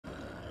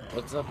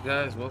What's up,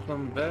 guys?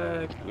 Welcome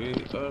back. We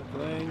are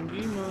playing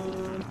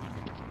Demon.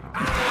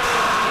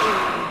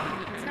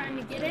 Trying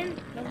to get in,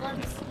 but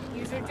let's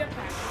use our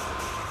jetpack.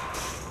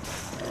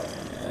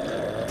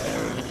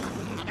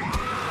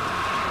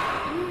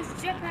 Use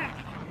jetpack.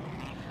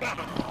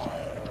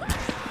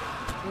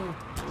 Oh,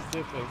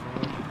 jetpack,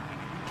 man.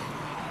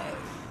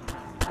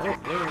 Oh,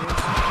 there it is.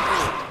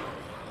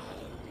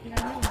 Yeah, I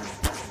know.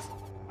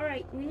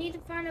 Alright, we need to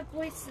find a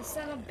place to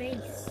set up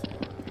base.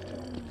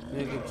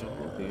 Make a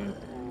jump up here?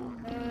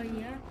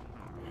 Yeah.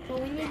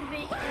 But we need to be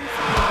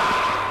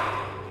inside.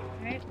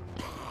 Right?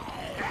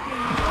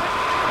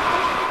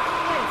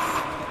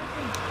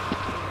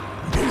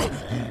 Okay,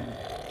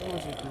 What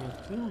was it gonna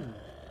kill me?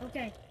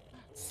 okay,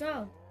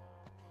 so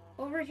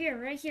over here,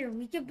 right here,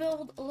 we could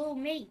build a little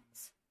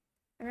maze.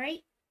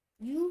 Alright?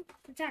 You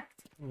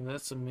protect. Oh,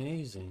 that's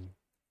amazing.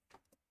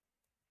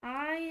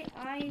 I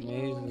Maze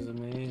will... is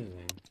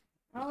amazing.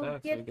 I'll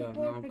Fact, I get the got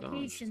no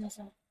fortifications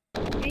up.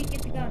 Okay,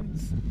 get the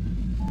guns.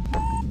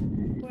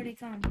 Before they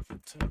come.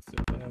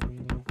 Protected by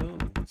having no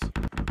guns.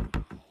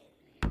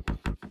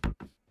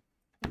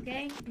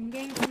 Okay, I'm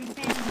getting some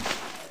family.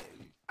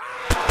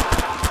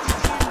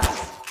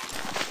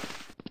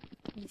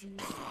 Oh,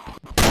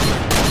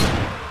 jeez.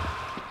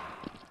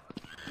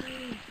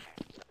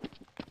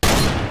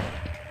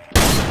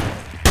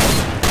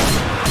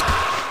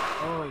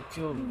 Oh, he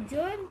killed You me.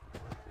 good?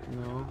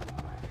 No.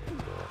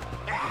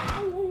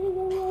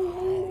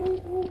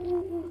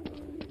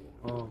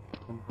 Oh,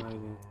 I'm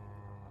hiding.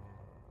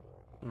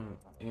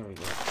 Here we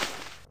go.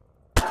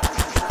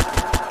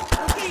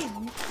 Okay,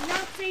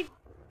 not safe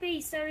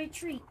base, I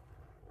retreat.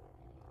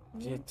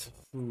 Get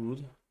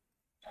food.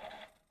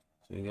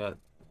 So we got a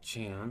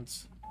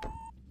chance.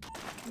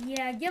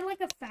 Yeah, get like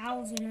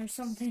 1,000 or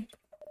something.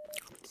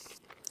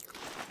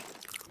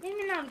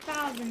 Maybe not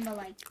 1,000, but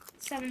like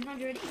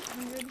 700,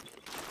 800.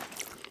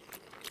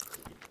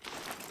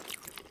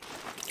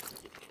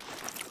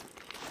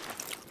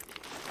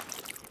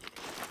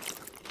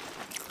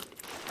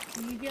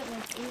 You get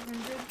like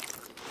 800.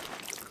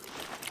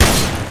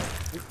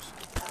 Oops.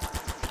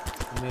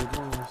 I made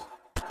noise.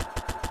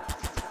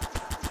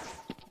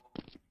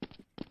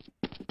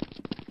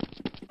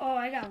 Oh,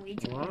 I got way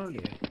too Where are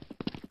much.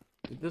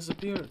 they? They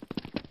disappeared.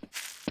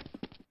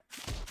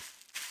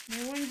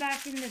 They went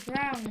back in the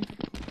ground.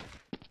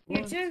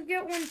 Here, What? just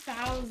get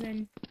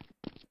 1,000.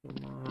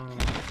 Come on,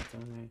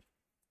 dummy.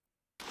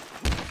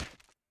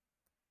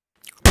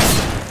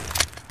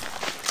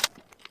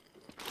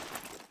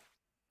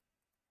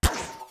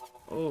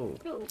 Oh,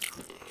 Ooh,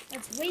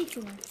 that's way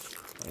too much.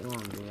 I don't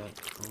want to do that.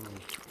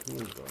 Here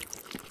we go.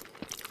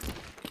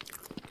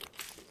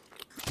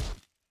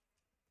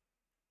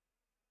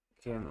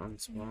 Can't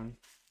unspawn.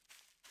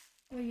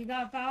 Oh, you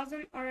got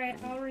 1,000?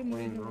 Alright, I'll remove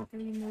Wait, it no. with the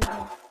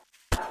removal.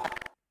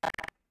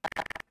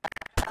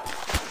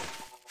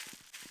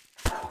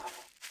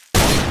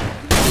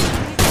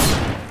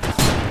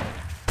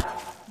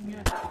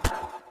 Yeah.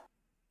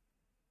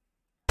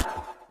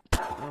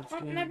 Oh,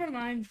 Option. never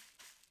mind.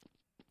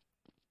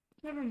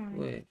 Never mind.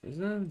 Wait, is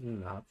that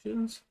in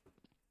options?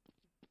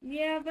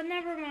 Yeah, but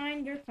never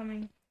mind. You're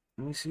coming.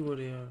 Let me see where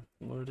they are.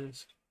 Where it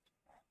is.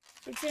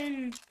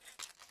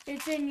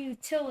 It's in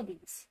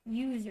utilities.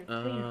 User.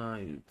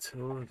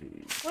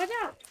 Utilities. Watch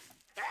out.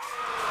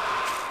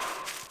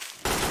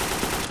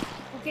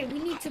 Okay, we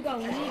need to go.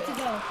 We need to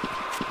go.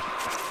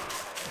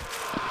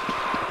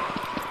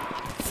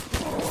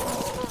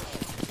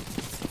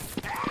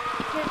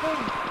 They're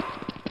going.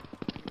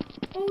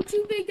 Oh,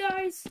 two big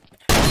guys.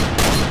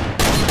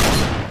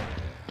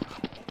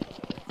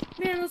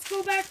 Man, let's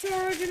go back to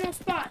our original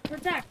spot.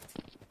 Protect.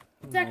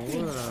 Protect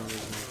me.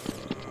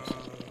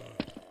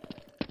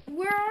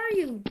 Where are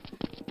you?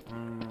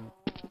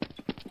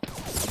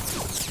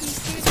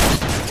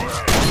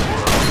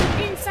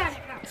 Inside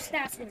the house.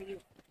 That's where you.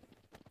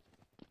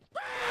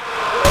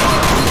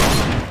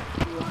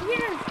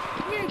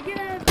 Yeah, get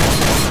out.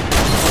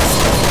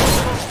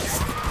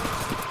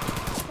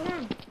 Come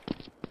on.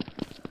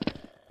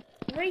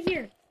 Right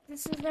here.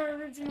 This is our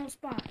original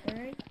spot,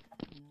 alright?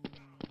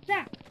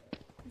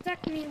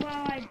 Protect me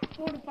while I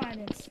fortify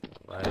this.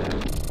 Right.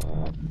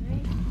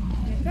 Alright?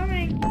 They're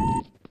coming.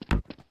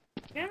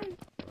 Come.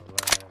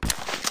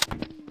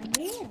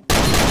 Yeah.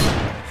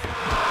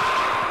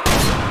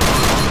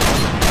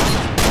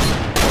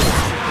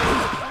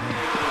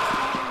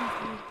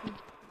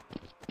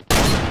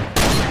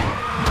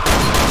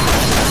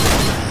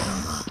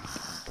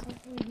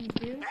 Hopefully these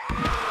do.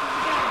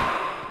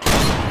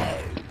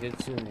 Get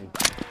to me.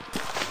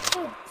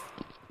 Oh.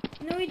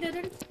 No, he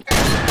didn't.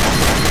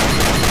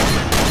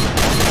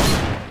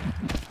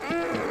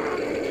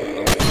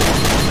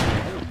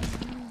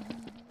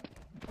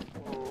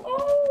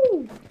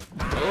 Oh!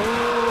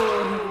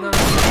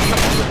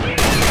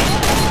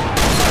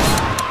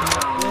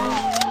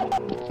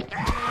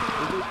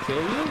 Did it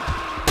kill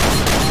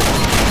you?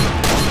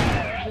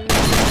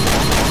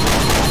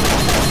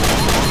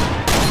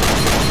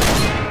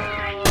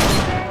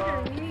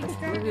 We need to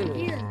start Look at it.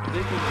 here.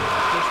 They can just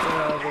push that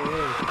out of the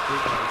way.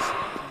 Big guys.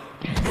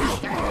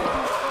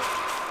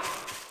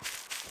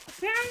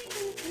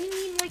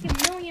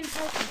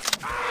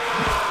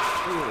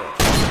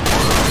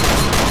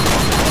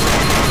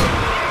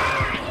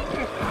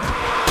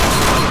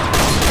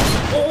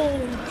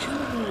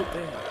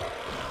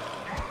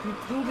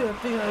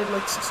 think I had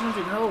like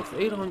 600 health,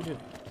 800.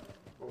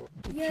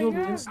 Yeah, Killed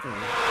me no. instantly. No,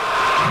 but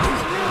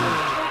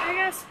I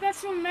got a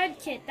special med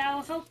kit that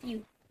will help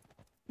you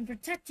and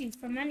protect you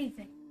from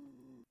anything.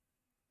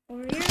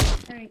 Over here?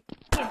 Alright,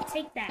 here,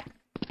 take that.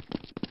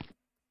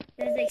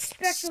 There's a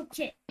special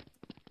kit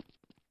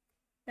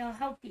that'll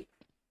help you.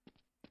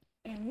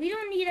 And we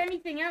don't need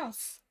anything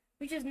else.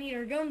 We just need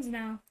our guns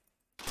now.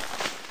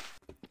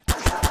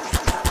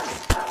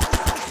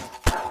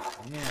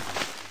 Yeah,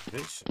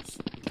 vicious.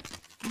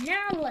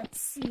 Now let's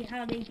see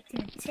how they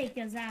can take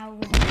us out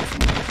with this.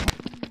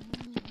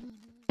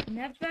 And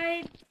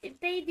if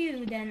they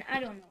do, then I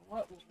don't know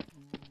what we'll do.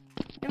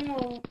 Then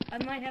I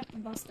might have to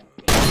bust up.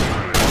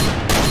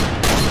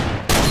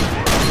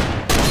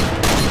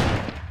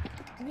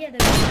 Yeah, the big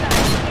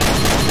guys.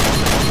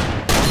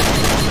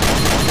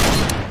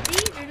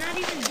 See, they're not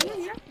even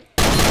doing nothing.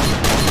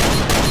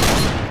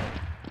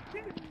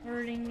 They're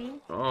hurting me.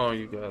 Oh,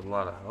 you got a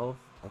lot of health?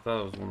 I thought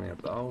it was only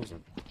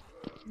 1,000.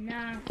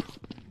 Nah.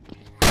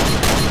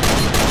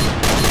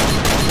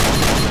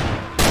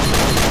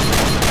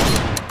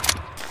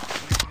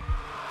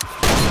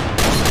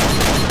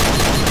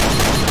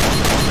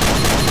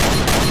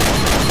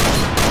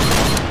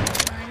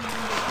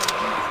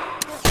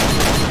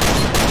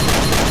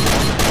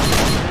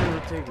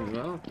 Taking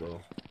you out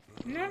though.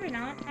 No, we're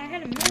not. I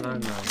had a million.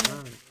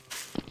 No.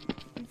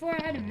 Before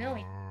I had a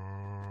million.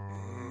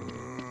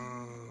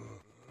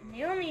 And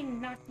they only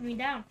knocked me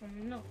down from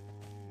a million.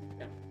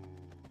 So,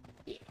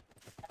 yeah.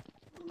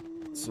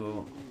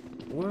 So,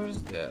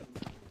 where's that?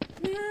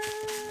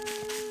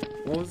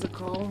 What was it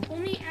called?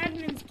 Only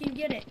admins can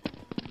get it.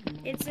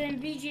 It's an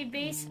VG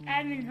base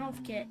admin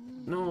health kit.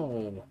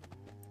 No,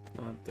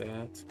 not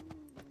that.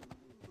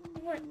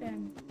 What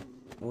then?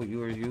 What you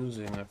were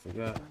using, I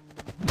forgot.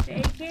 The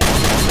AK?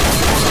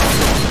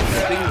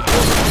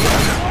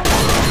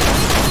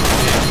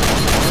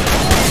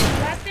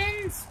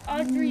 Weapons?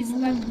 Audrey's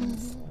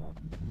weapons.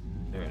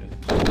 There it is.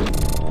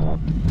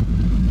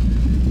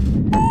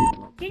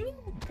 Can you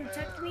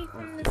protect me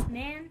from this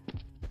man?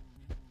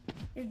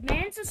 This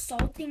man's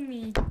assaulting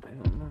me. I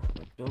don't know.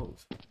 Like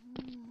those.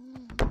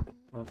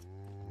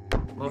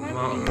 Left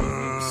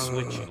mouse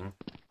switching.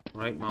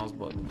 Right mouse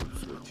button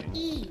switching.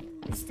 E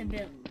is to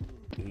build.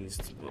 E is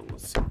to build.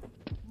 Let's see.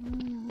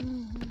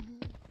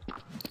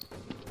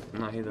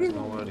 No, he doesn't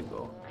know where to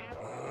go.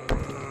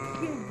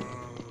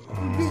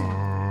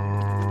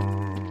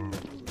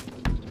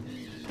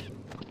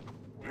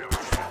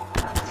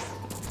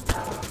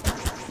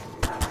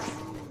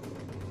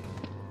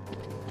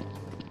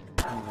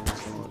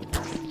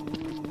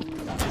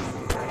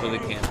 So they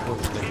can't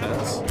push the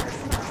fence.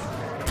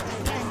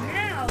 And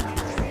now they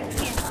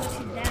can't push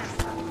it down.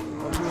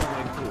 What do you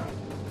want to do?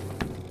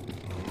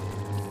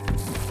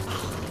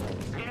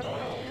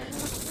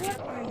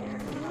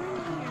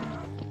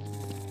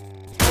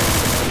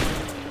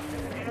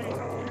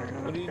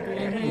 What are you doing? What are you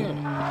doing here?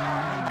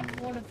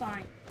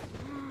 Fortifying.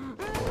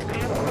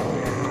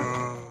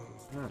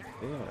 It's not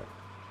there.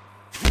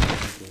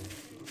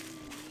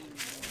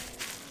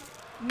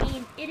 I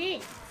mean, it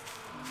is.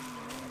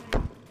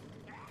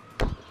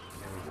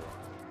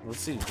 Let's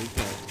see if we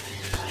can.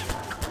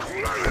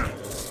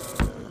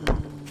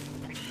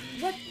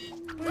 What?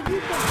 Where'd you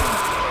come from?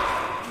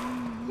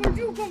 Where'd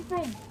you come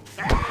from?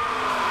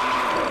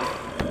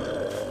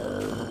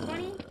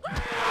 Funny?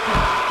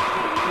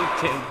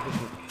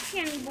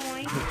 Kenny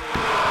boy.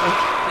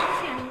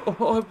 Kenny. Oh,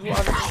 I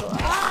blocked it.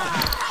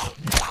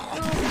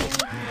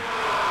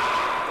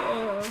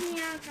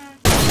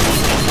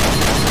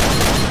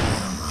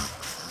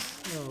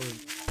 Oh,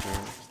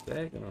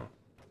 stacking them.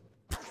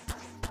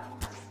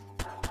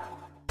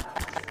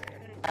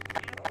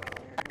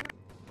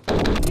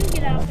 You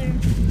get out there.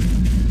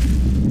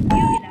 You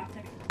get out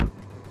there.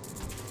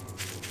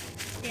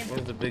 Damn.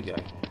 Where's the big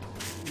guy?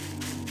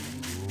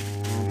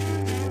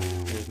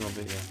 There's no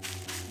big guy.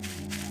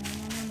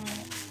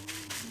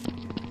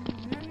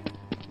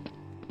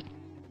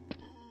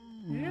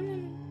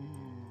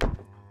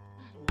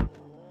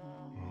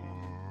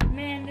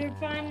 Man, they're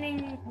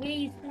finding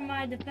ways through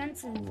my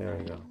defenses. There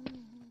we go.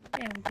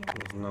 There we go.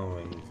 There's no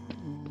way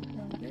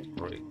he's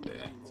break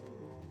that.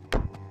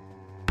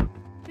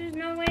 There's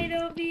no way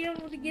they'll be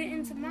able to get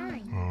into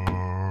mine.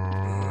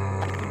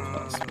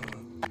 Impossible.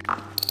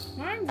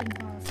 Mine's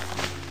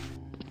impossible.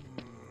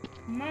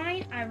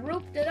 Mine, I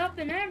roped it up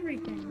and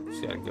everything.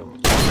 Just gotta go.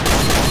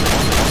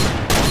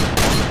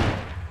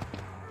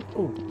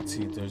 Oh, let's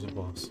see if there's a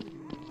boss.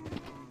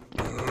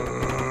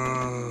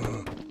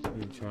 Are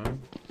you trying?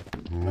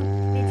 Look,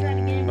 they try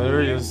to get in Oh, through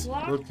there he here, is.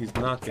 blocked. Look, he's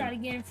Try to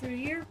knocking. get in through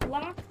here,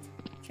 blocked.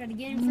 Try to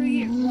get in through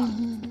here,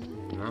 blocked.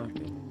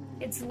 Knocking.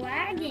 It's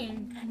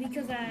lagging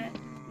because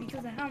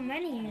of how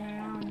many are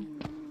on,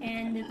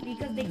 and it's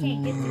because they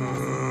can't get to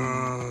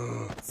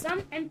us.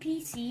 Some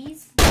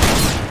NPCs,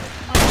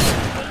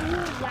 they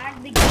will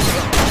lag the game.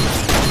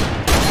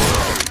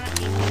 Not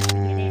able to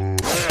get in.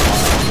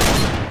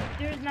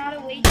 There's not a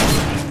way to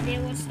get in. They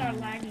will start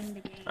lagging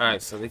the game.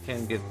 Alright, so they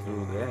can't get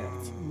through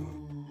that.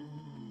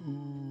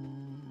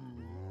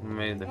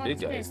 Maybe the What's big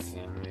guys this?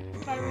 can. Maybe.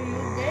 If I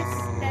remove this,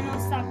 then I'll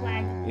stop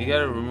lagging. You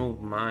gotta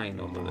remove mine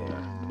over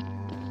there.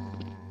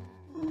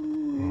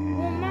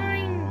 Well,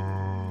 mine,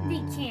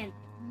 they can't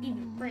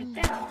even break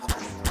down.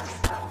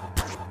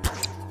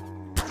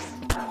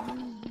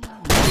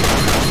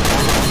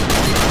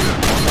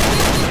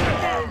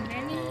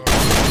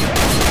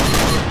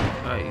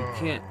 Alright, you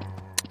can't.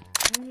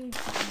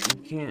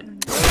 You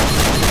can't.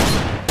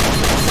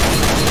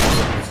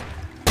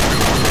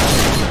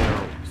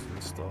 Barrels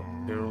and stuff.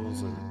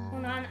 Barrels and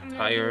Hold on, I'm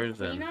tires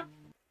gonna and.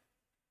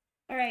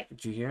 Alright.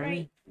 Did you hear me?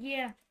 Right,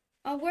 yeah.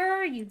 Oh, where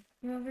are you?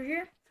 You over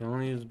here? Can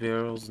only use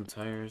barrels and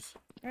tires.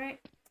 Alright.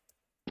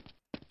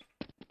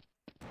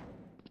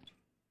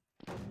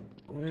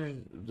 Where's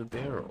the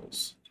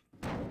barrels?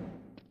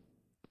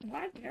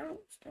 Why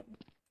barrels?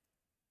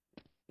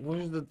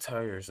 Where's the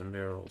tires and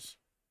barrels?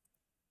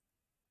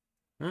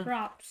 Huh?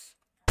 Props.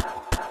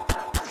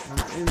 I'm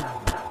in here.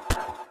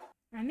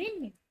 I'm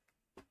in here.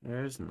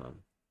 There's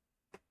none.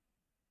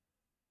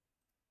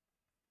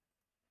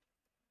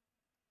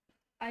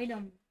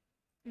 Item.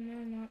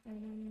 No, not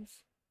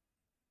items.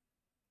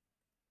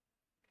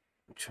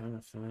 I'm trying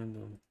to find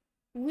them.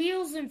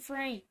 Wheels and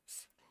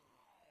frames.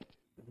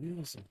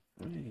 Wheels and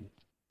frames.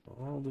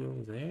 All the way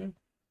over there?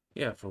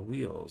 Yeah, for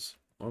wheels.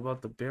 What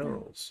about the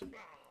barrels?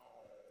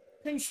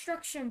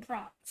 Construction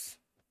props.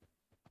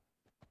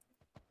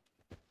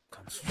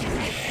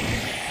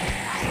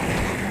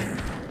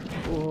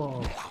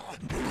 Whoa.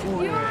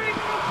 You already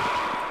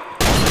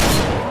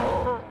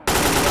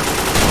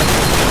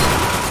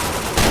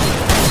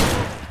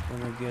Let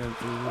me get it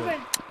through okay.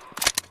 here.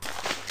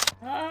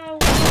 Oh.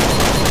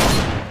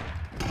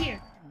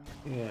 Here.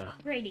 Yeah.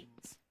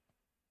 Ratings.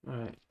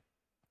 Alright.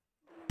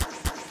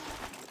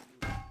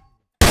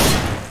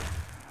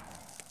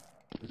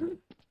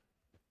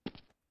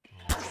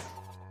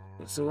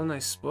 So when I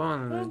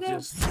spawn, it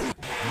just.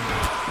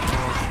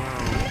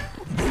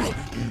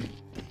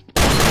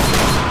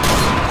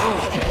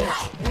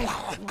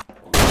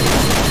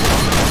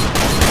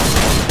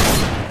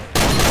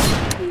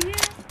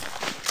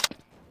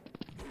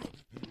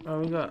 Oh,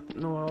 we got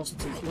nowhere else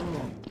to go.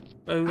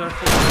 Oh, we got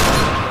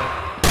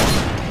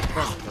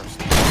front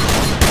first.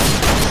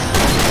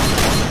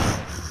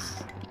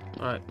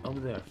 Alright, over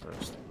there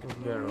first. Go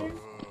barrel.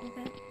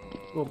 Okay.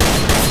 Go back.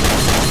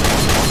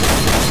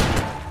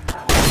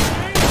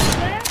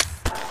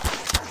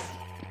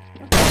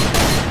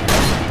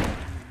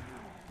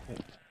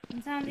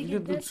 Time to You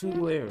get can do this 2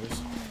 one.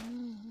 layers.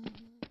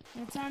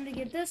 It's time to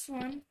get this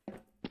one.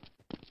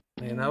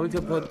 And now we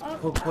can put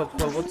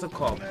what's it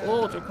called?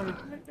 Oh, they're coming.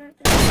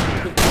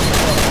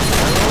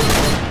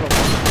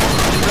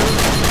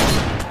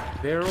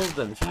 Barrels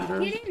and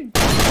heaters. Get in.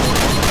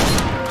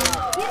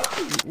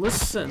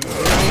 Listen.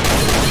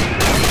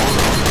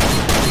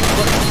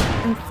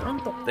 In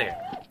front up there.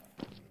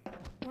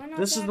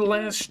 This is the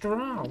last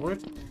straw. We're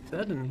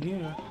dead in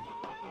here.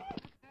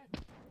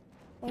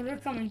 Oh, they're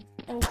coming.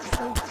 Oh,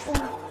 oh,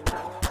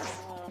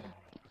 oh.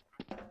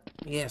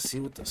 Yeah, see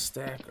with the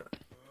stacker.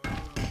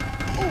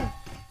 Oh.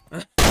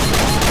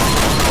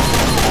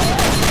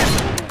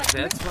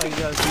 That's why you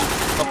gotta do a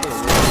couple of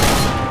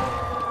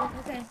rows.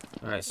 Okay.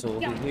 Alright, so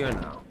we'll be here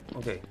now.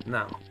 Okay,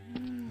 now.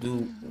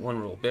 Do 1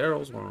 row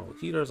barrels, 1 row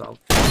heaters. Out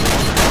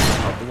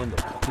the window.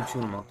 I'll keep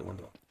shooting them out the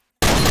window.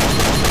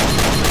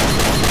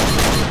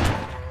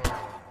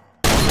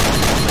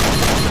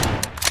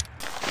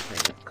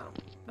 Okay, come.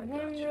 I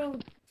got 1 you. row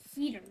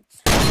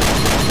heaters. I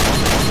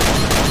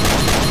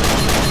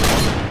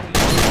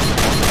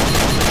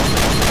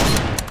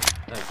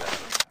got it.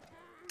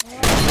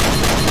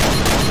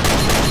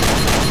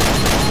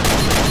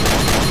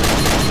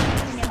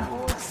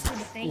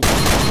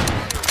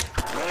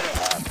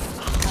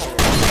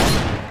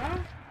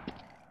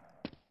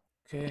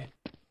 Okay.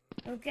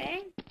 Okay.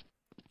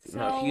 So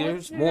Now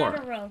here's what's more.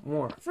 another row?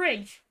 More.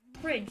 Fridge.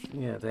 Fridge.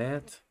 Yeah,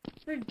 that.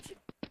 Fridge.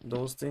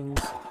 Those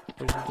things.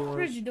 Fridge doors.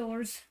 Fridge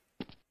doors.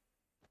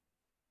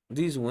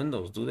 These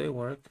windows, do they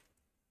work?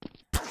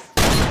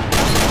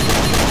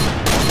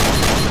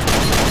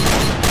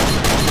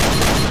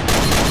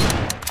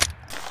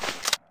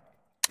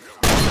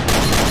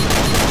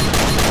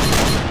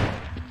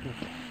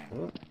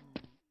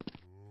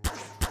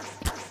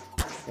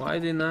 Why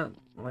they not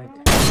like?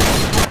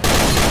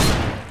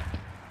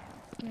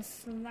 The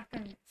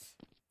slackers.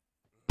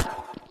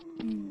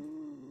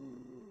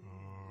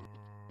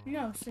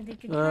 No, so they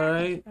can.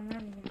 Alright.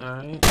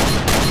 Alright.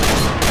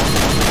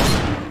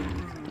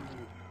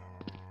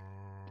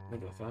 I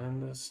can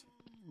find this.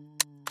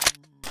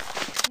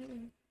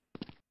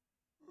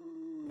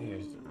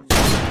 Here's the.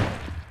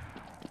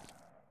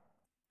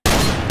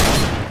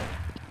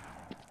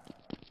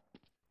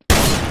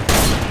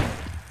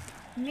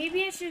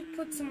 Maybe I should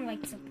put some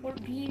like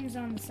support beams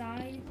on the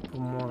side. Put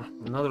more.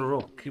 Another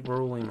row. Keep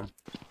rolling them.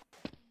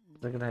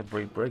 Look at that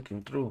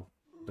breaking through.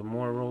 The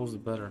more rolls, the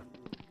better.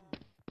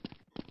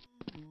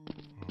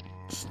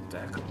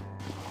 Stack them.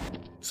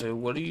 So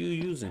what are you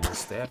using? A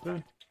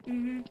stacker?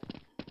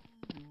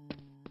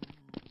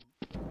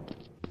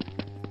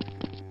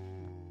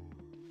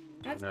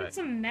 Let's Alright. get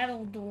some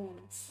metal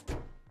doors.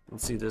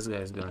 Let's see, this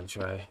guy's gonna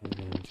try. He's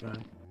gonna try.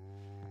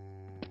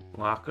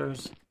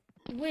 Lockers?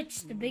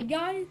 Which? The big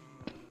guy?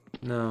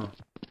 No.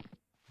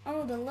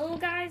 Oh, the little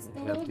guys? The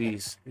Yeah, little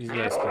these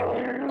guys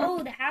can.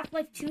 Oh, the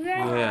Half-Life 2 guys?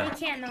 Yeah. They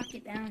can't knock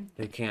it down.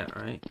 They can't,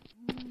 right?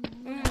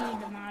 Only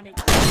the modded.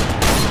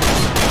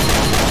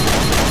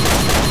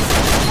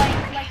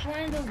 Like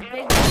one of those big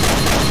ones.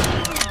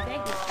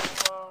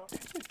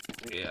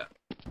 Yeah.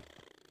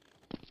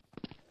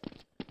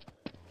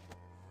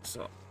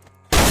 So.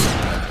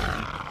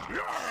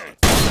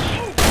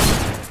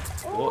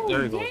 Oh,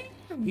 there he goes.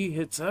 Damn. He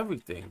hits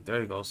everything.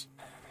 There he goes.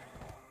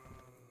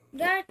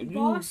 That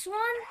boss one?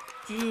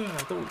 Yeah,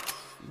 don't.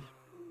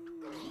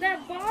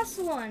 That boss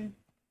one.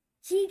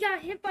 He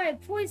got hit by a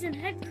poison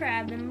head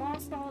crab and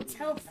lost all its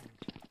health.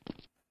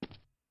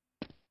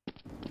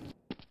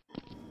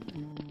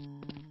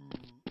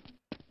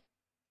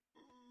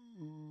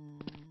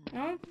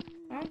 I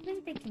don't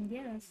think they can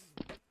get us.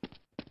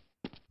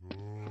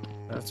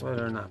 That's why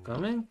they're not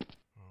coming?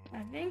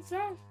 I think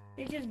so.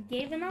 They just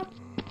gave it up.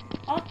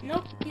 Oh,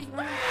 nope, he's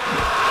running.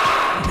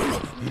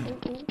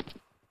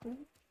 Oh.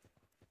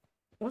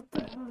 What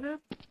the hell happened?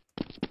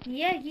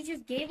 Yeah, he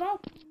just gave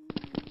up.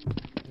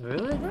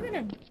 Really? Look at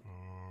him.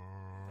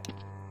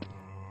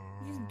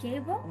 He just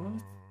gave up.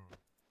 What?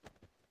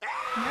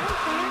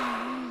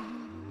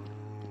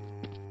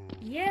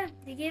 Yeah,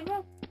 they gave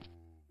up.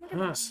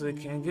 Ah, so they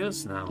can't get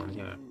us now in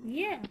here.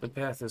 Yeah. The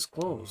path is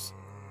closed.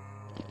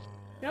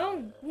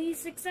 No, we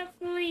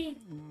successfully.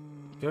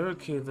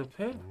 Barricade the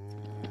path.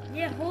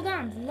 Yeah, hold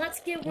on. Let's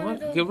get one of What?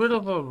 those. Get rid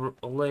of a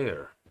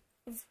layer.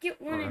 Let's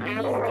get one of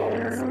these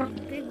guys. These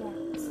big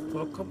ones.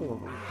 Throw a couple of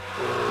them.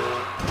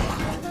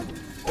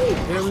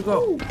 There we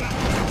go.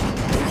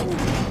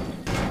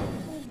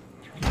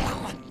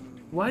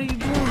 Why are you doing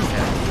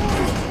that?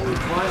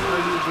 Why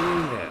are you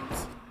doing that?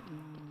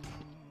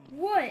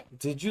 What?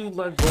 Did you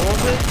let go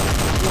of it?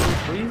 Did you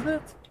freeze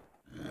it?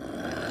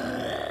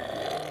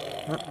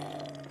 Huh?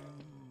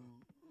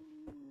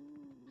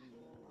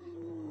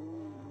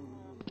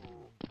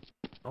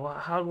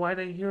 Why'd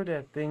I hear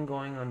that thing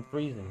going on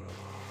freezing?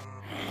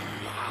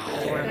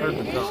 Oh, I heard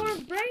the They dust. were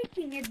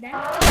breaking it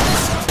down.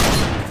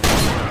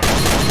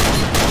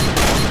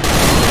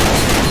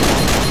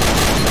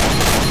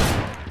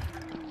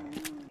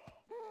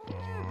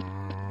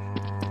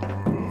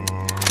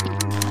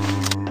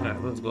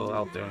 Alright, let's go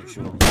out there and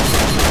shoot them.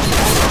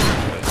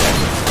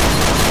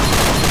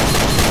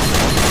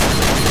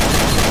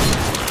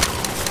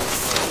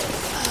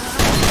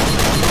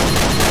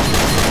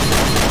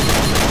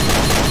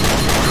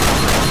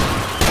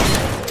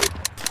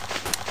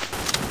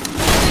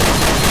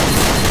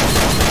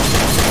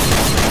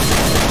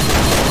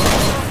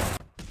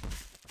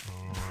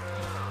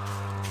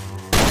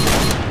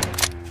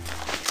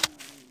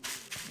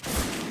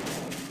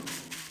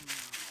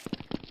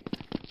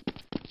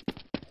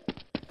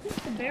 Put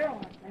the barrel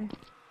on them.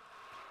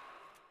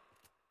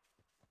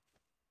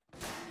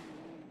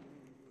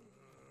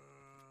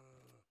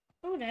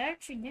 Oh, they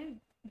actually did.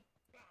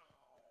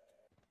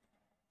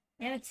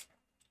 Now it's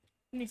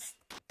missed.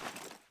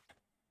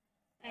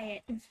 I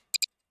hit.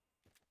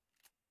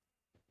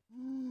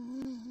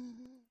 No.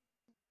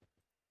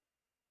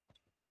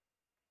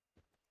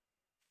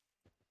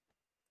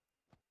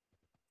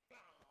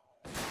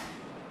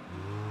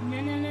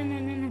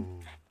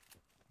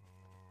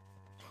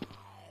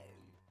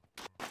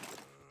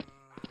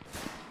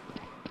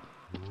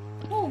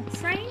 Oh,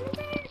 train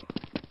there?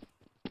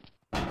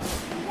 We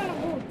got a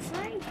whole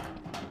train.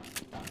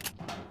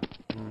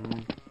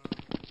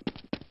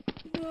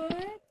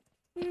 Good.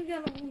 We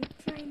got a whole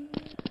train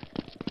there.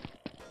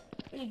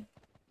 Hey.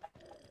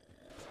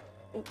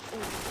 Oh.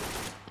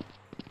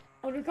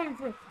 Oh, they're coming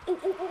through.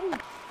 Oh.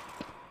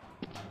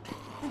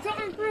 They're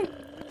coming through.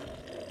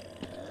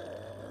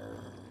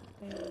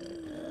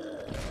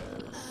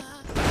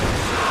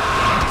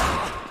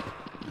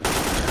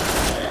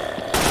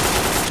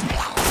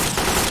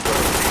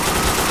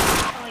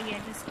 Oh yeah,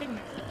 just spin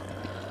that.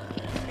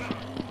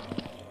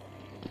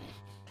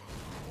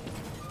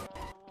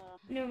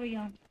 There we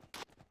go.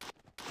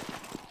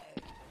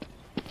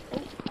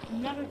 Oh,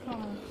 another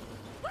car.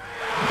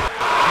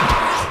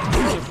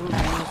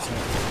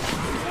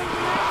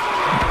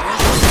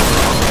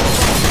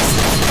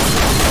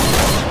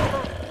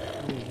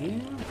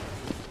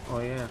 Oh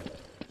yeah.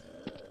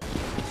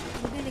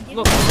 We're gonna get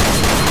Look. No.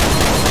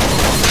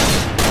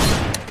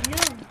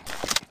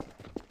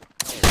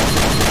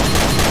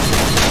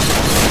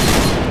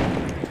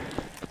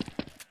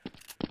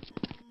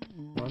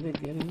 Why are they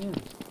getting in?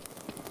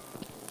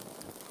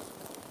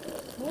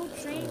 Whole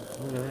train.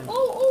 Look at that.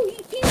 Oh, he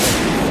came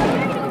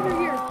inside over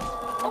here.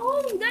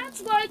 Oh,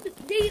 that's why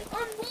they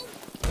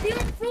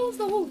unfroze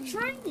the whole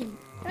train.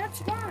 That's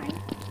why.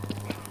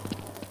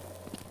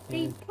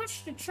 They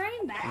pushed the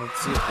train back.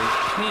 Let's see if they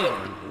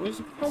can. Where's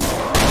it coming from?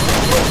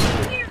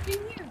 Oh, in here.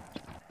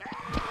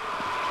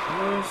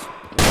 Where's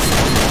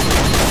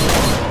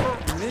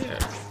there?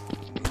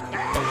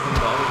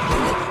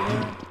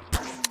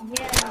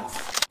 Yes,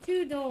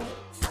 2 doors.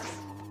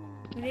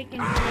 They can.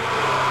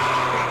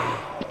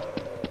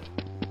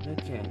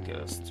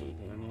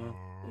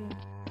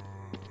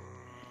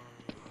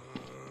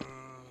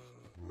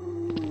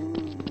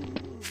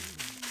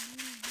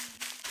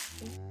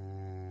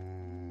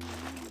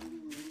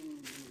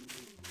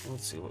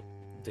 see what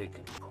they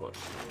can push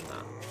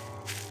now.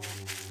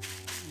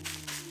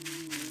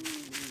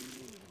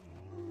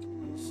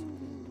 These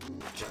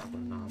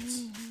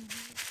juggernauts.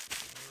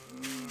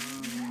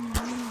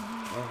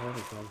 Oh, here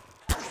we go.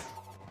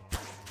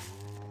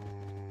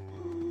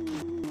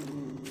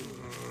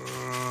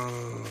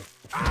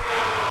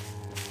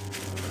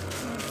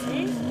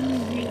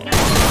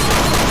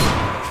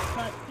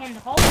 But can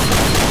the hole?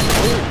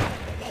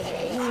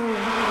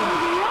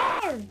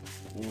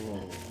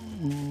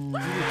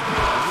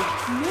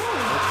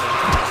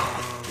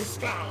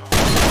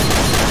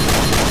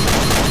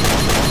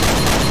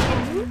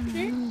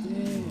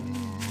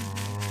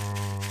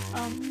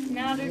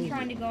 Now they're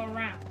trying to go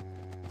around.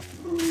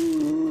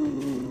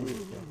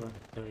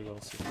 There we go.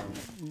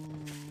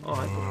 Oh,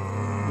 I can.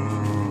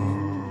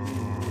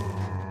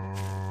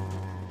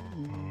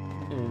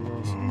 There he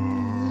goes.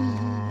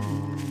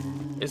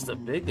 It's the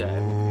big guy.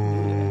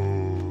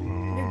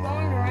 They're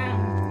going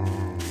around.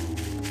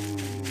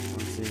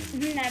 Let's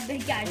see. That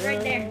big guy's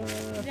right there.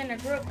 He's in a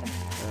group.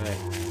 Alright,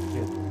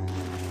 good.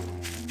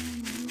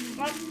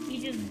 Oh, he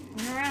just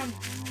went around.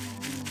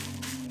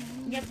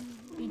 Yep,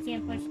 he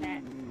can't push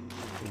that.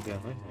 You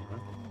got right there, huh?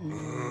 He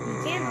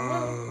can a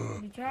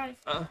little. He tries.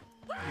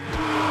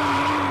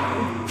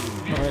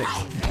 Alright,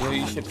 you know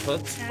you should put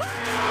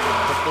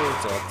those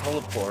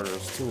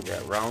teleporters too,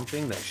 that round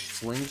thing, that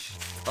sling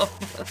stuff.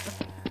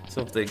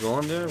 So if they go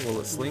in there,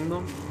 will it sling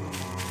them?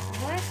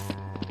 What?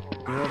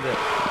 You know that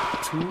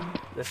tube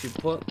that you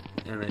put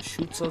and it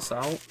shoots us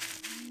out?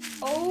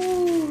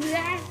 Oh,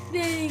 that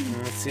thing!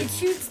 It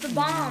shoots the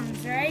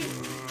bombs, right?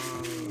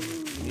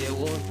 Yeah,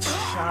 well, it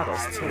shot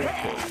us,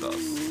 teleported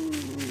us.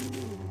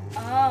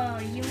 Oh,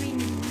 you mean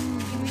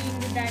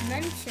the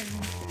dimension?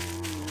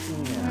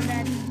 Yeah. One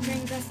that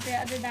brings us to the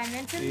other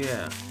dimension?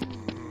 Yeah.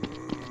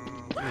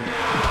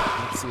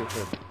 Let's see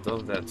if it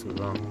does that to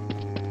them.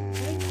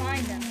 Let me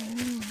find them.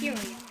 Here we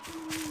go.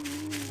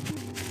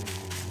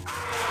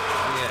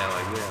 Yeah,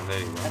 there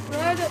you go.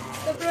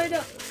 Step right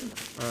up.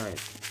 Alright.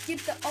 Get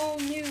the all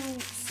new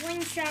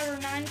slingshot or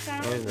 9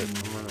 count. Where is it? I'm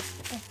gonna...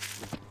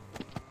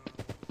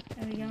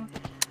 There we go.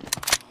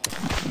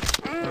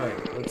 Alright,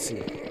 let's see.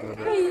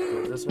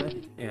 Go this way?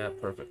 Yeah,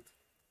 perfect.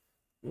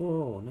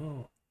 Whoa,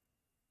 no.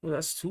 Oh,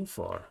 that's too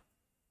far.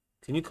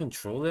 Can you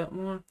control that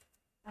more?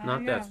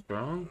 Not no. that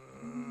strong?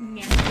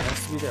 Yeah. It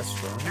has to be that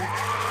strong?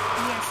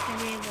 Yes, to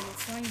be able to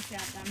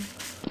slingshot them.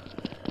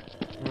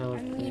 No,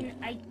 I mean,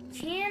 I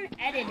can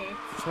edit it.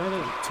 try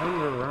to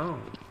turn it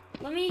around.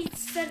 Let me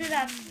set it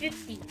at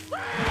 50.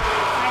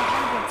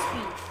 500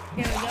 speed.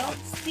 There we go.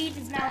 Speed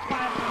is now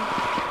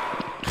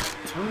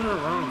 500. Turn it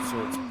around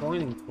so it's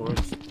pointing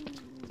towards...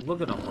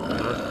 Look at them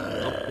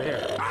up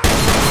there.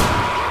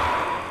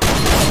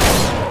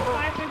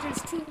 500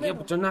 is too little. Yeah,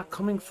 but they're not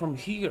coming from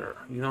here.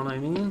 You know what I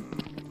mean?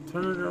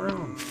 Turn it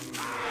around.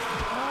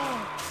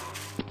 Oh.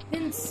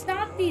 Then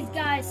stop these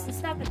guys to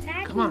stop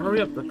attacking. Come on,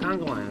 hurry up. The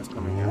conga line is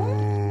coming here.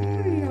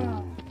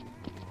 No.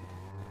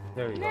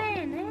 There you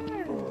go.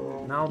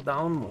 No. Now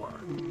down more.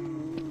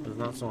 It's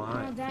not so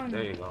high. Now down.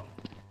 There you go.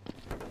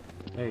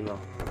 There you go.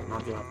 Now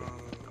drop it.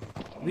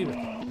 Leave it.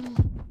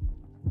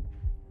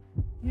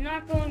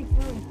 Not going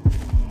through.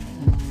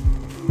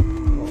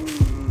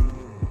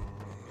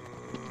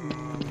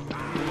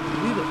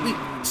 Leave it.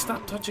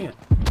 Stop touching it.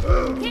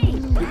 Okay.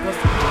 Because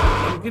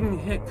I'm getting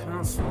hit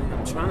constantly.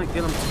 I'm trying to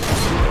get them to...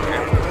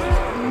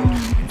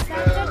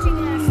 Stop touching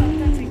it. Stop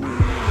touching it.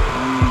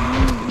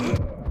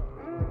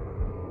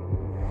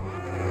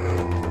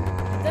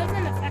 It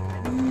doesn't affect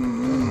them.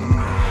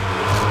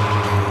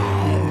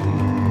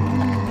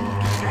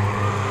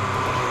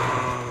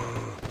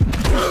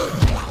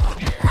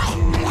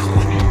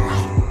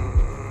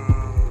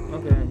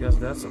 Okay, I guess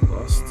that's a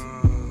bust.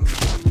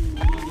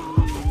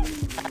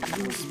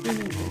 The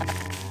spinning thing.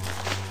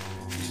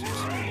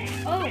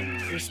 Oh.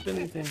 The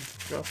spinning thing.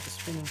 Drop the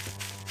spinning thing.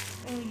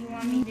 Oh, you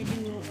want me to do a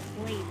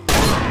blade? You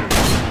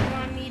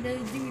want me to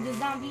do the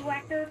zombie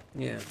whacker?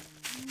 Yeah.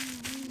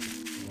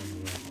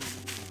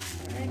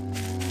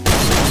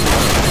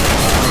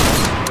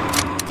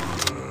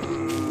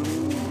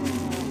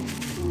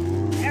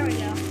 There we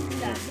go.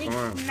 Got a big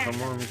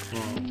Come on.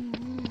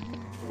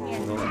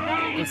 Yeah,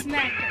 zombie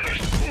smacker.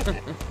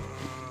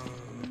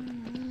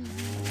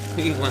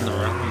 He went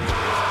around.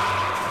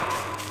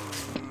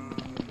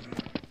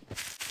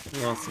 He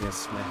wants to get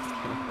smacked.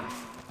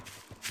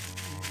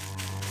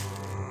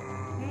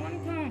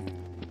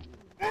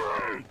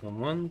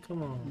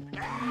 Come on.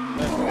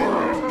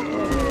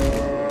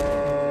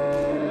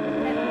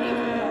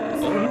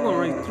 Oh, he went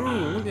right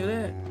through. Look at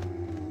that.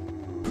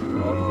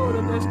 Oh,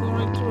 the guy's going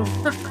right through.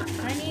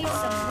 I need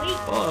some weight.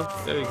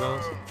 Oh, there he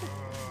goes.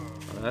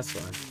 Oh, that's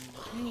fine.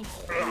 I need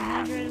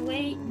 100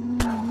 weight.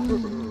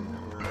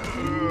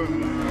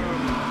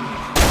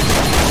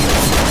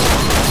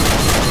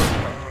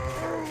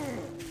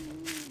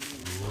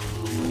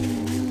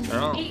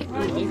 They're all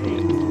 800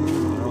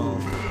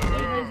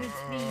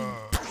 speed.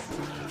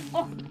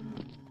 Oh,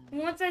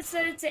 once I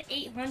set it to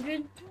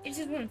 800, it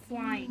just went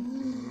flying.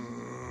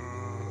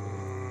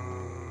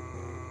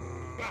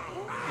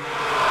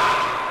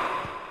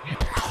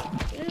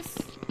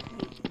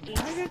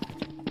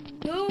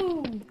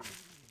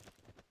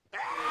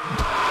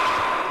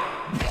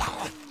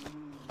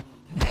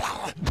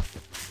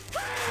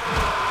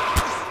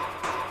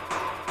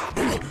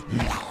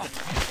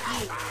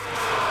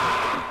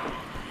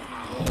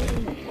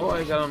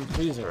 gotta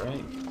unfreeze it,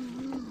 right?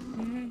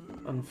 Mm-hmm.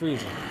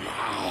 Unfreeze it.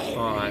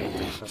 Oh, I need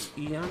to press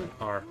E on it?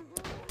 Or...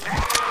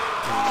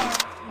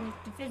 With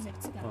the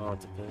physics guy. Oh,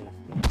 it's a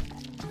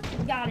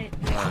bit... Got it.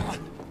 Alright.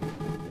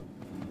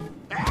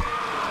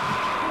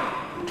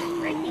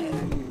 Right here.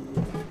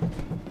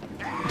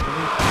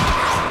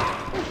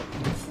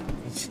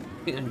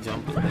 You can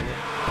jump it there.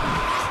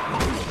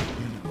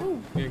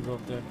 Ooh. Here, go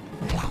up there.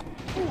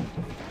 Ooh.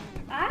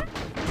 Ah?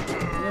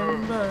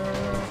 Number.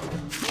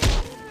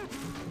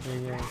 There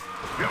you go.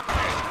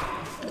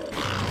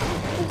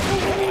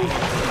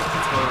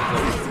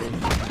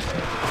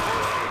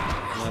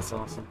 That's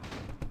awesome.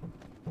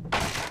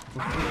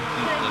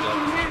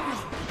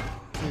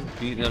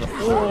 Beating it up. Oh!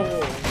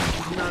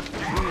 Not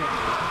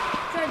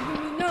Try to give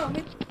me no.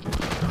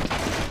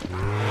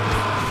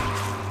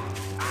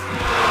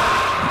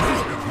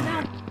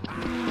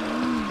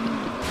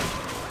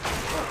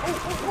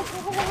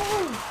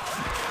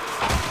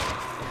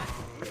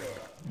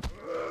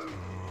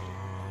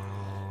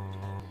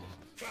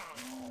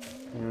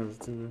 Yeah, let's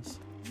do this.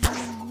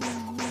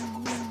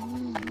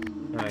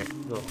 Alright,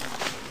 go.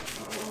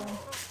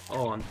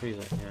 Oh, unfreeze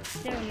it, yeah.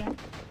 There we go.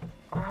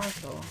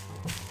 Awesome.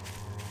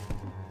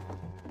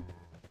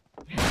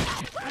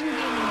 I'm getting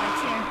in my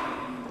chair.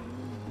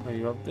 Are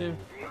you up there?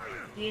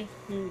 Yeah.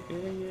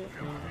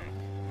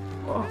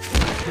 Oh.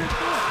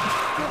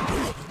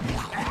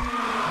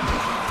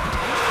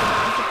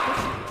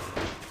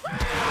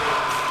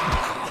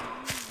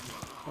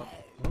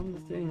 One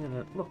thing and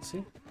it. Look,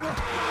 see? Oh,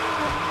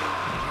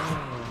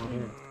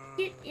 here.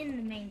 Get in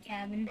the main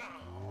cabin.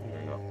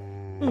 There you go.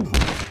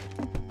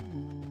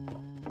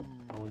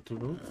 I went to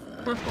roof.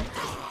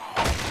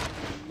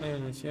 Hey,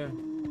 in the chair.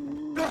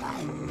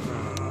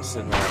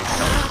 Sit down.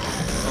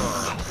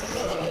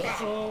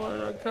 Oh,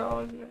 we're on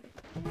couch.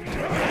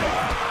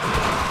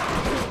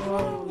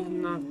 Oh,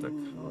 not the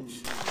couch.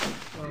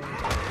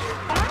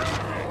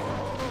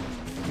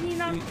 You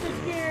knocked the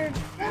chair.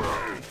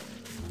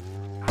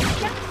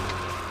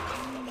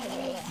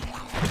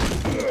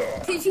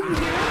 Did you hear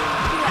it?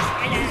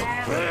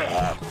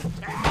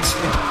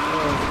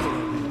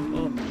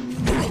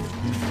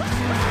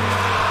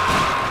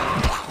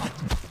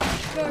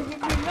 Don't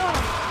give me no.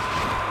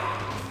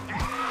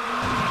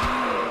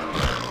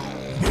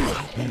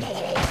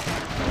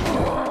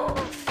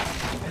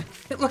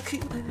 Look,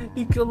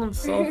 he killed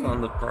himself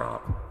on the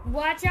prop.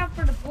 Watch out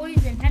for the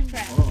poison head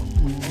trap.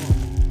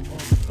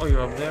 Oh,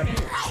 you're up there?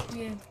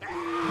 Yeah.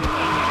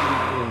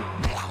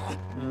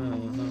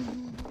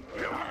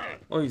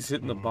 Oh, he's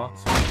hitting the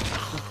box. I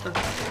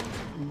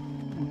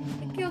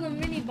killed a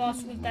mini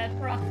boss with that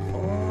prop.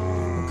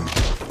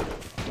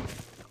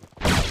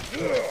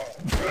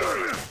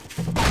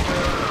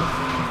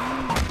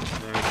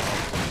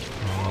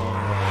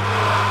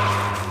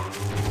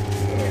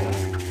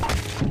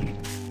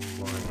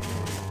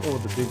 Oh,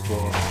 the big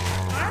ball.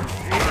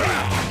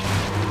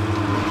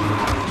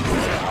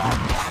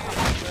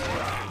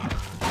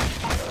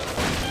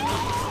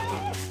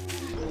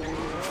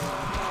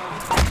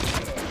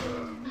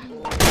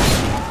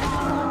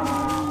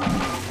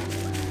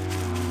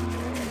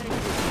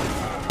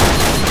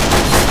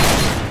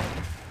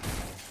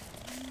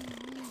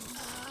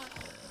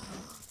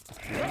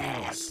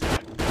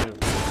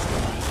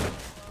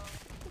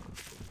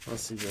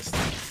 Let's see this.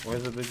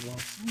 Where's the big ball?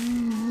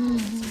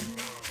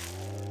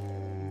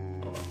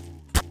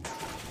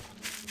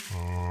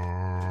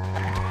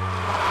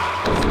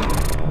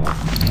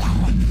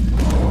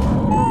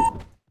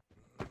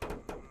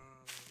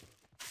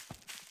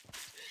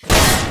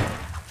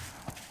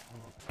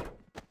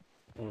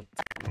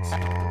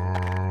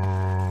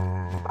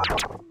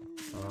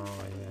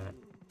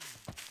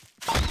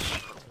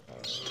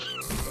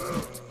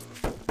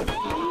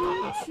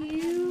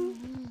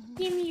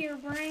 Give me your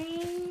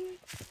brain.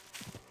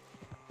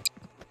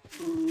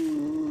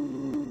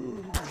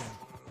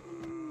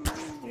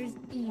 There's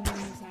even a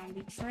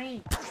zombie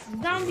train.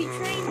 Zombie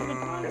train in the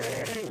corner.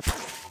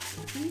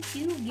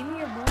 You, give me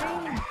your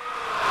brain.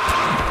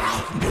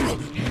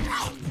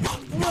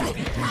 Look,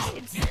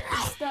 it's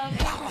the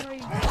temporary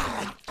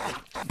brain.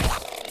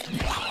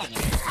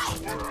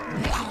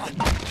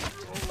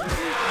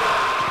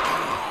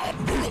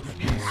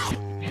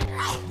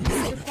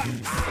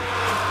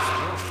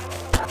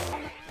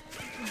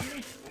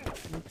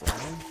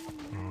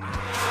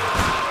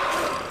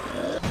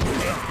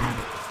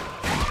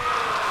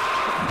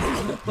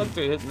 Look,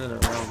 they're hitting it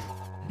around.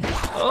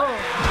 Oh!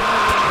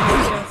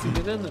 I can't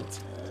get in it.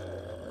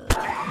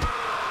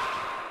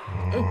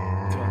 Oh,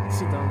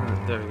 sit down in it.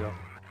 There you go.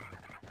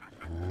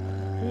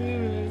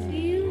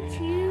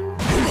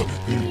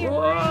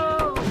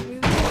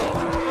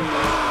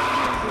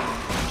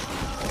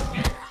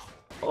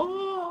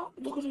 Oh,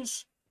 look at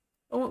this.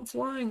 I went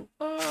flying.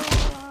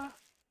 Ah!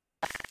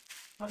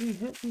 How do you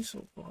hit me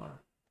so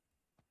far?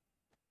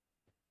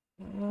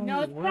 Oh,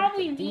 No, it's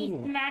probably me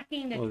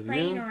smacking the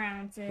train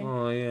around to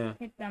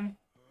hit them.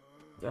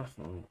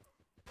 Definitely.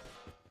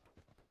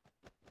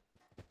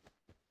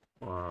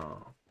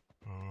 Wow.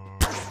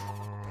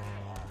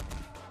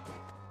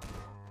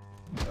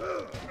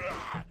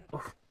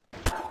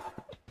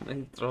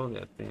 I throw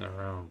that thing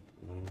around.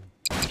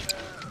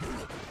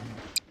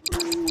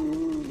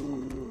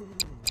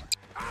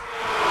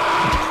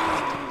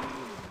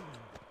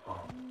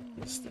 Oh,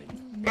 this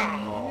thing.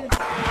 Oh.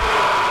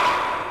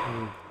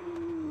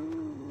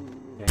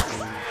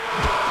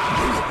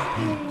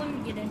 Let me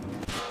get in.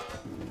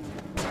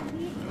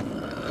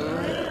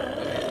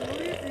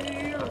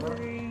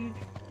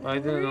 I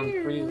didn't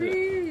unfreeze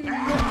it.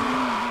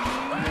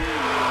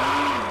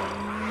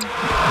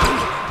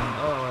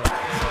 Oh, wait.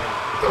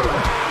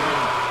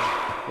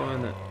 Go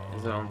in it.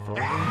 Is it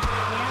unfrozen? Yeah.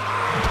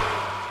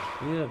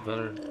 Yeah,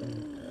 better.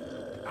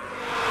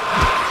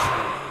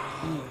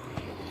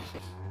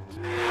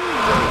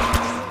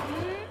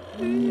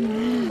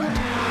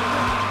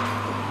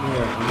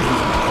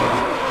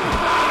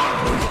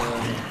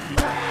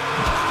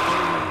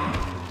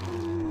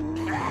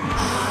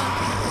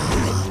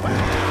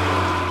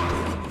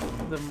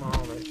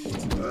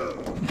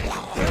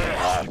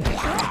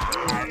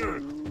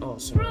 Oh,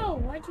 sorry. Bro,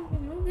 why'd you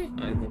remove it?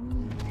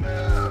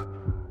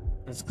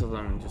 That's because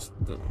I'm just.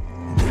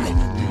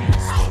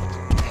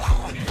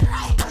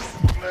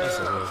 That's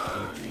a real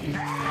thing.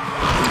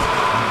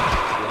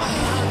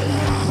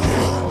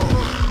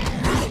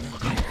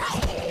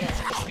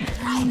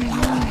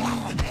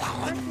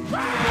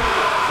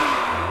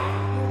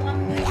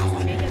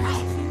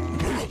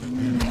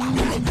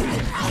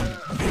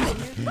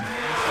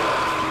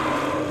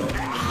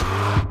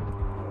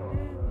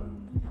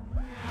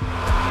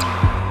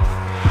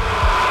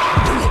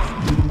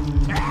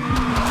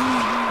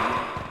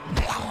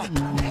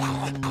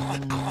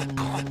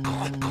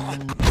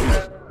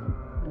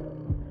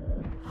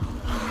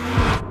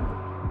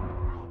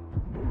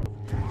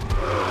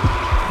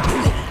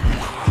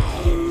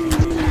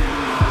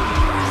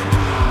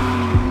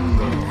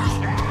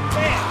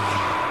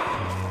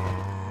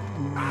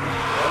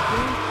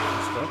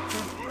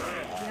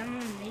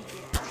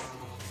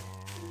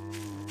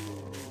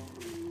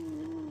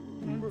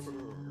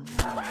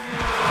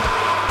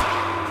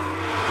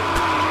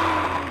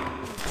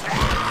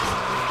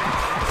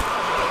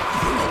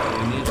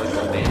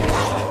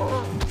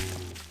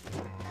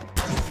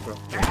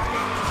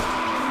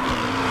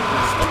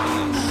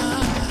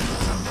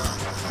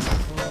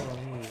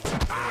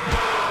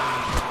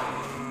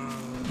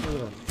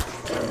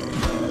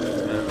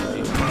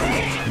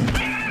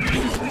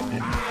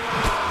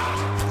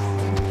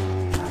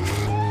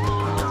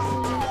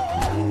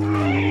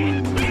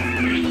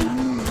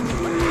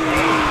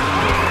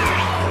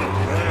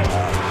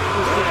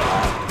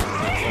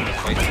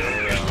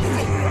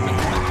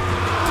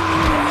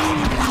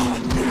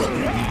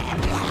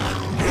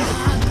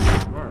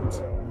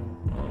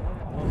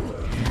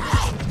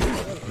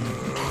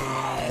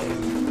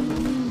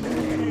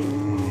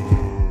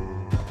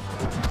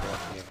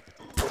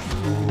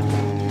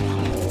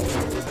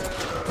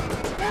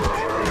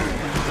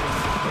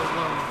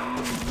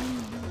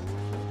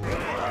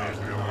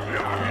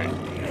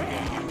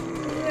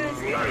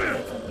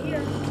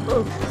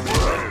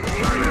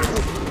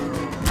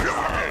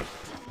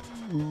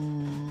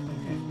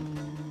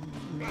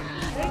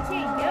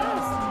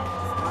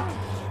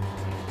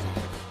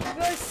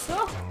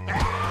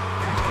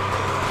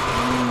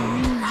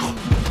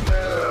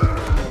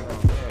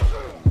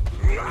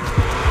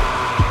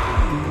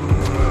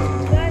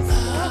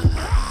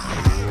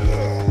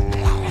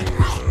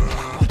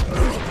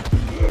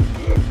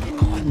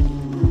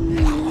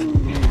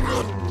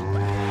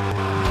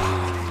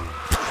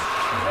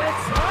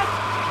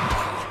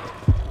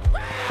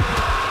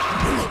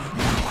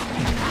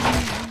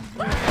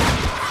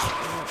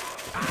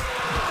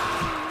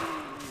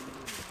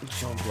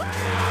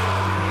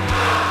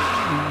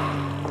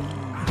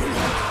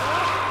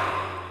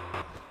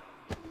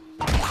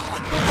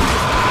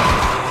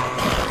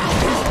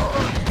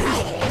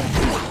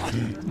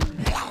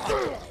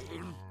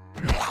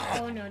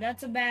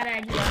 That's a bad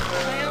idea. I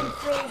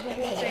unfroze the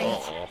whole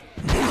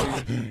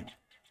thing.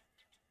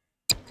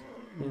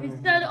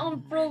 Instead,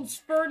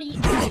 unfroze 30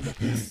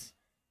 objects.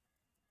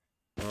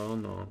 Oh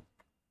no.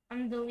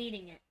 I'm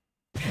deleting it.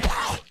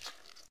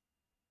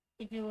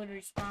 If it would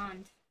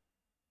respond.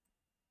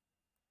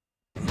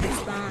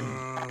 Respond.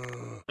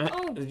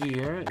 Oh! Did you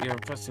hear it? You're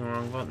pressing the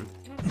wrong button.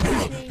 I'm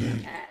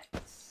pressing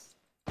X.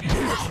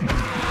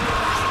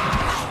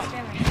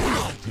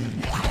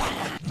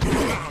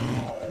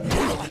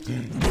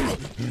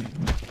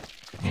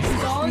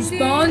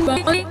 Spawn.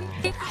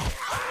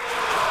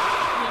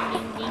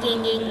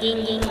 Ding ding ding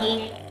ding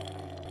ding.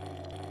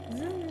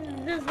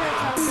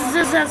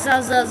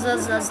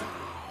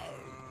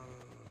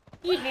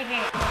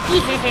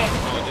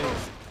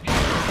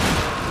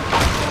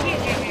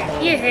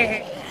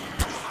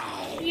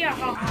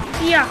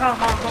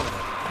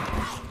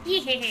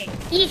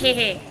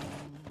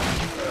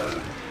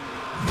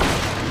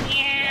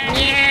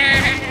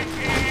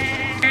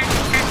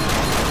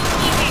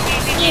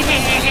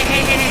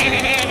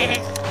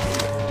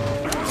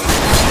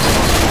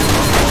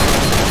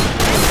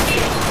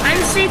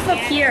 I'm safe up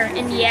here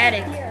in the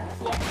attic.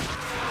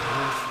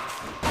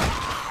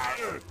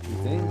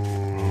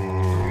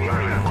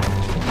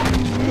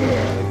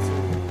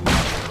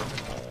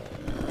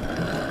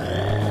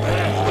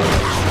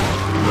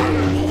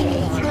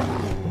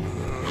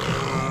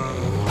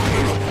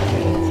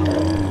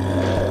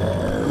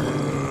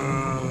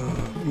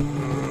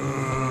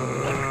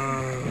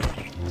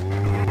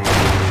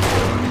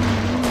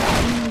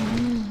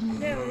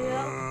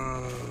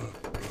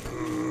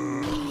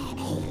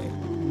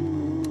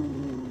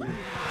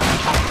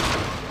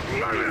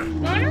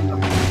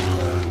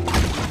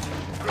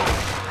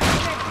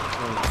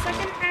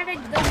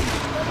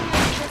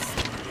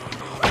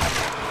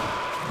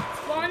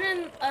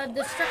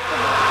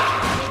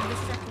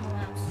 Destructible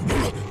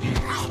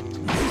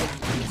house.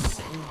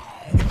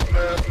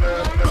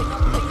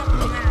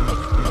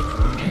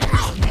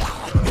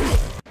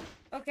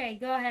 Okay,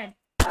 go ahead.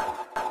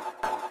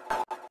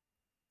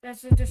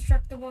 That's a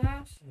destructible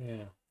house?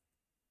 Yeah.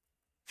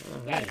 Oh,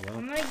 there Okay, you go.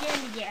 I'm gonna get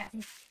in the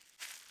attic.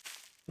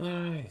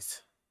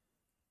 Alright.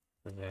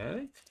 The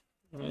attic?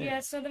 Oh, Yeah,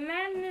 so the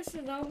madness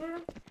is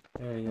over.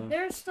 There you But go.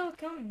 they're still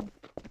coming.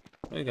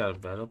 We got a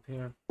bed up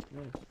here.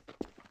 Nice.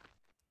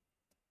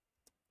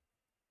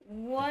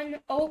 One.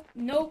 Oh,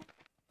 nope.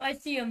 I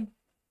see him.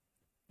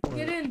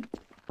 Get in.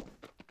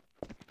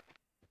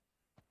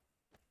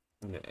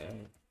 In the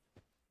attic.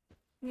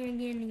 I'm gonna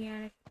get in the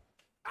attic.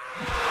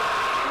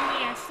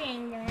 Yeah,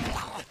 seeing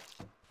that.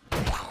 Oh,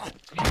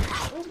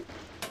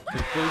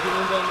 Can you get in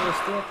down there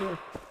still up here?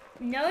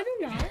 no,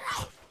 they're not.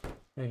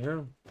 I hear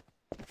him.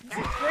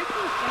 They're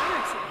breaking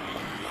furniture.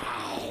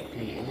 Can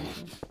you hear him?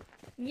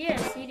 Yes,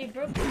 see, they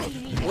broke the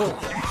TV. Whoa!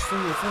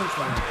 Swing your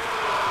furniture around.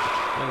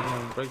 They're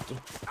gonna break the...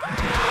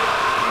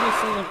 They're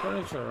swinging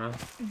furniture around.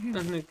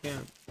 And they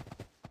can't.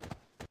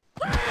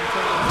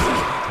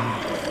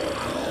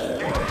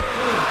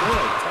 Oh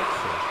boy,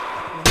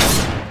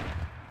 texture.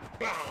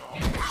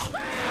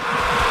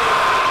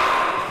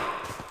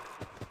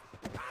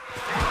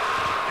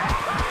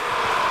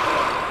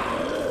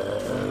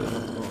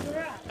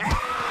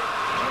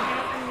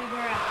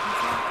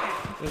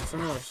 It's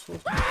another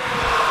switch.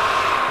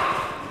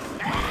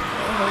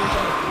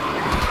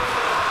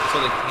 So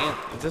they can't.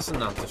 This is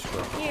not the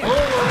screw. Here. I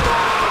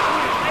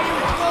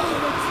didn't close it.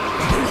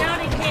 Now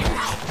they can't.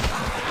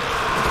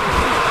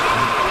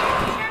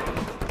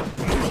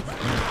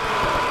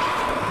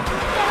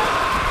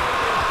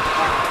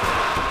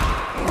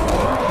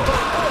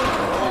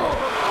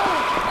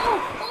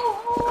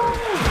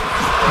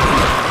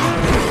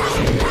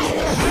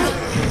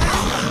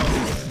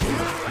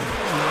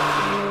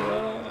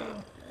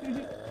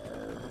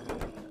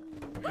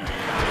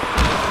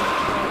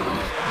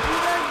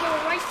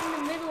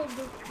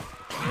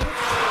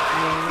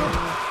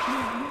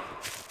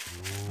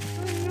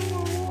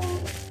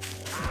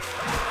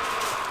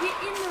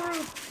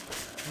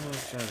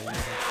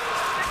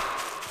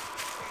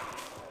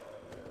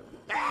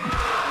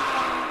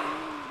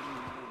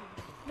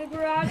 The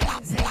garage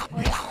is a safe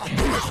place.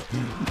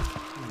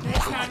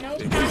 It's not. No,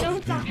 it's not. No,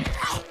 it's not.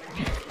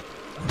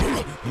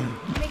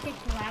 Make it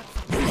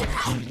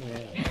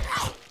collapse.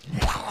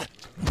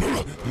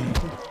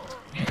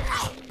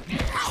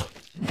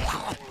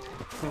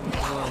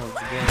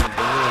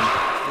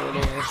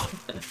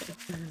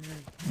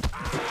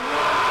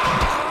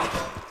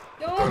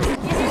 Go, get in, get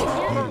in.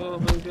 Oh,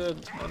 I'm good.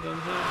 I don't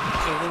know.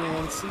 There's only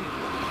one seat.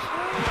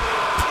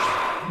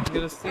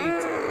 Get a seat.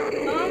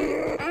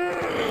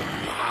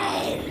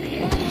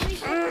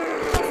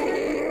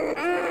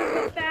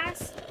 Go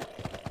fast.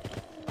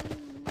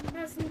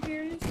 Fast and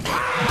furious.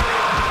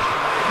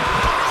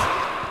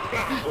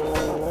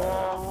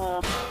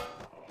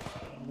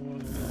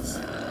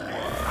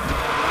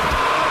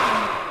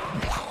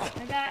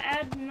 I gotta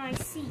add my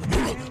seat.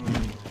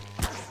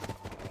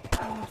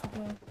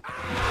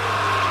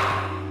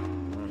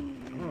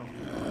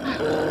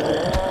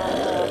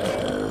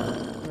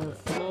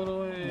 Float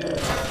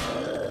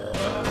away.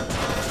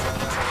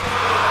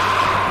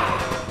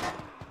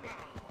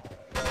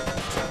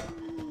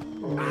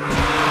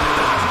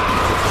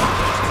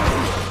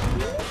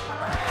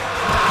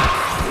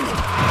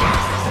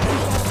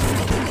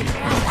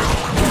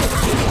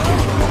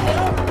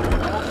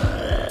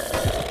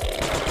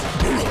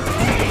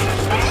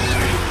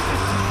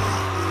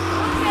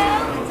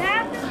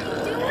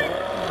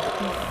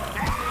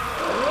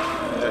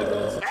 There it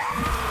goes.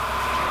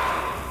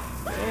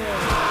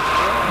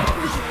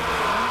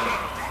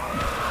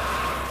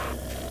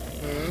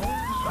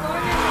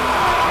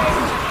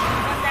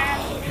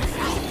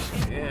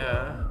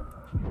 Yeah.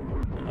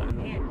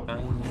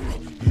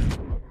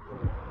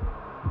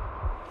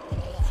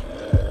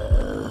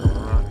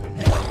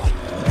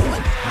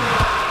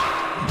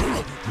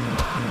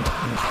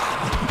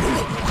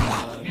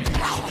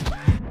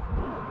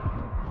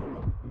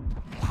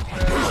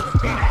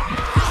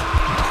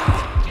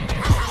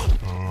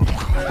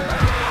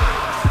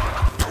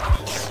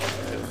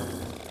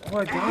 Oh,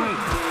 I died.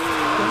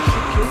 They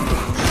killed me.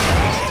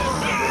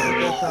 I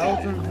got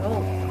 1,000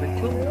 health. They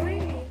killed me.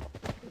 Really?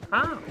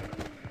 How?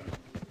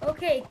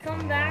 Okay,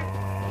 come back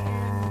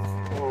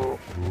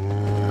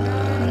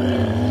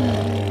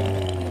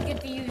and you get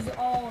to use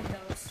all of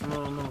those.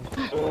 No, no.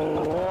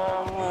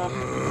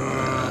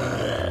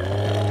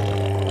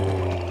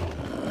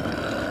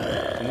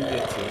 You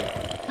get to finish it.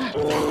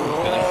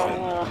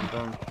 I'm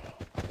done.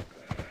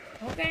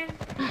 Okay.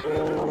 I'm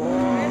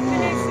gonna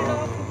finish it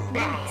off with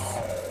boots.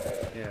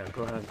 Yeah,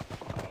 go ahead.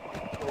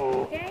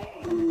 Okay?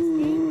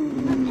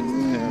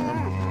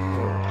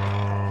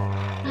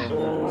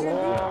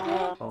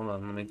 Hold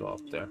on, let me go up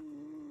there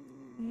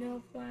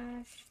No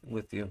flash.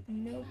 with you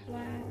No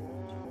flash.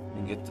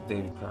 and get the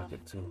Davy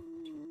Crockett too.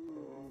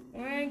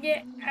 We're gonna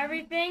get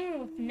everything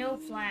with no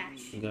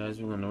flash. You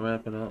guys, we're gonna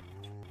wrap it up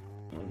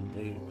on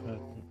Davy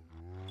Crockett.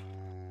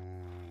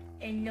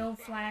 and no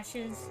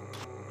flashes.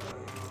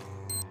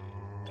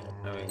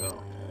 There we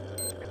go.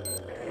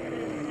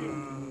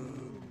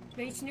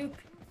 Space nuke.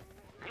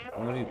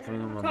 What are you putting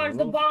them on Charge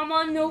the roof? bomb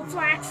on no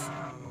flash.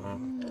 Oh.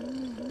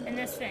 And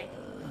this thing.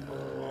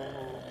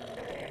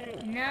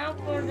 Now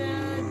for the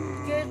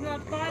good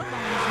not five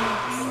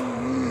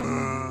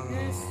bombs.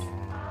 This.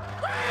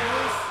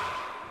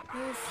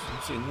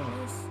 Actually, no.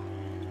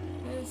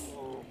 This,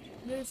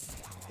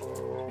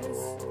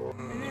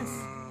 and this.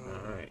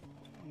 Alright.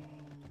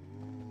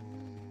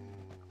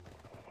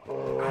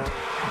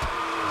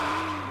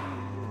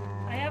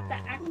 I have to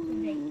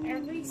activate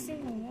every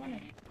single one of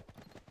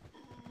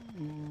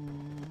them.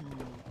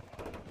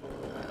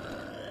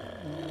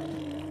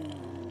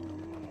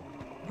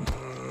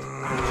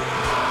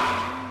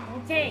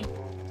 Okay.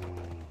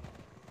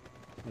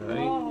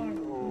 Ready?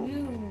 Are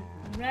you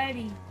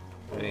ready?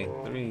 Ready?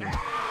 3, 2,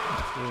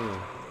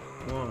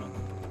 1.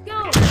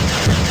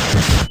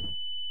 Go!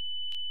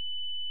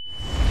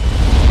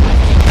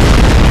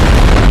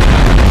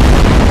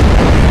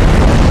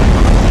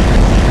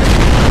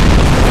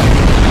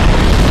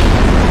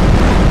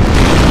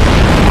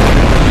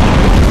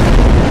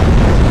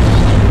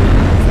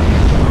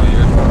 Oh,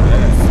 you're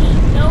correct. See,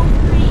 no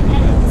free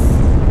edits.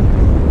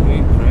 We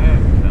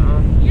cracked,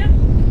 huh? Yep,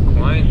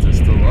 Clients are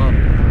still up.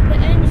 the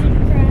engine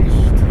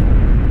crashed.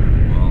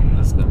 Well,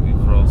 it's gonna be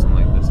frozen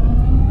like this, I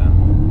think, then.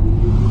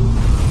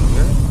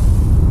 Okay.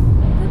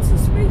 That's a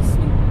space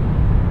nuke.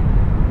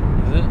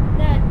 Is it?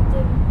 That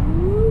was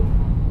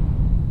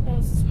a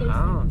space nuke.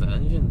 How?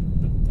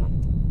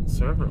 The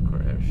server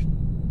crashed.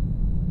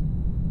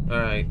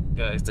 Alright,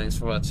 guys, thanks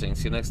for watching.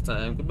 See you next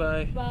time.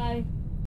 Goodbye. Bye.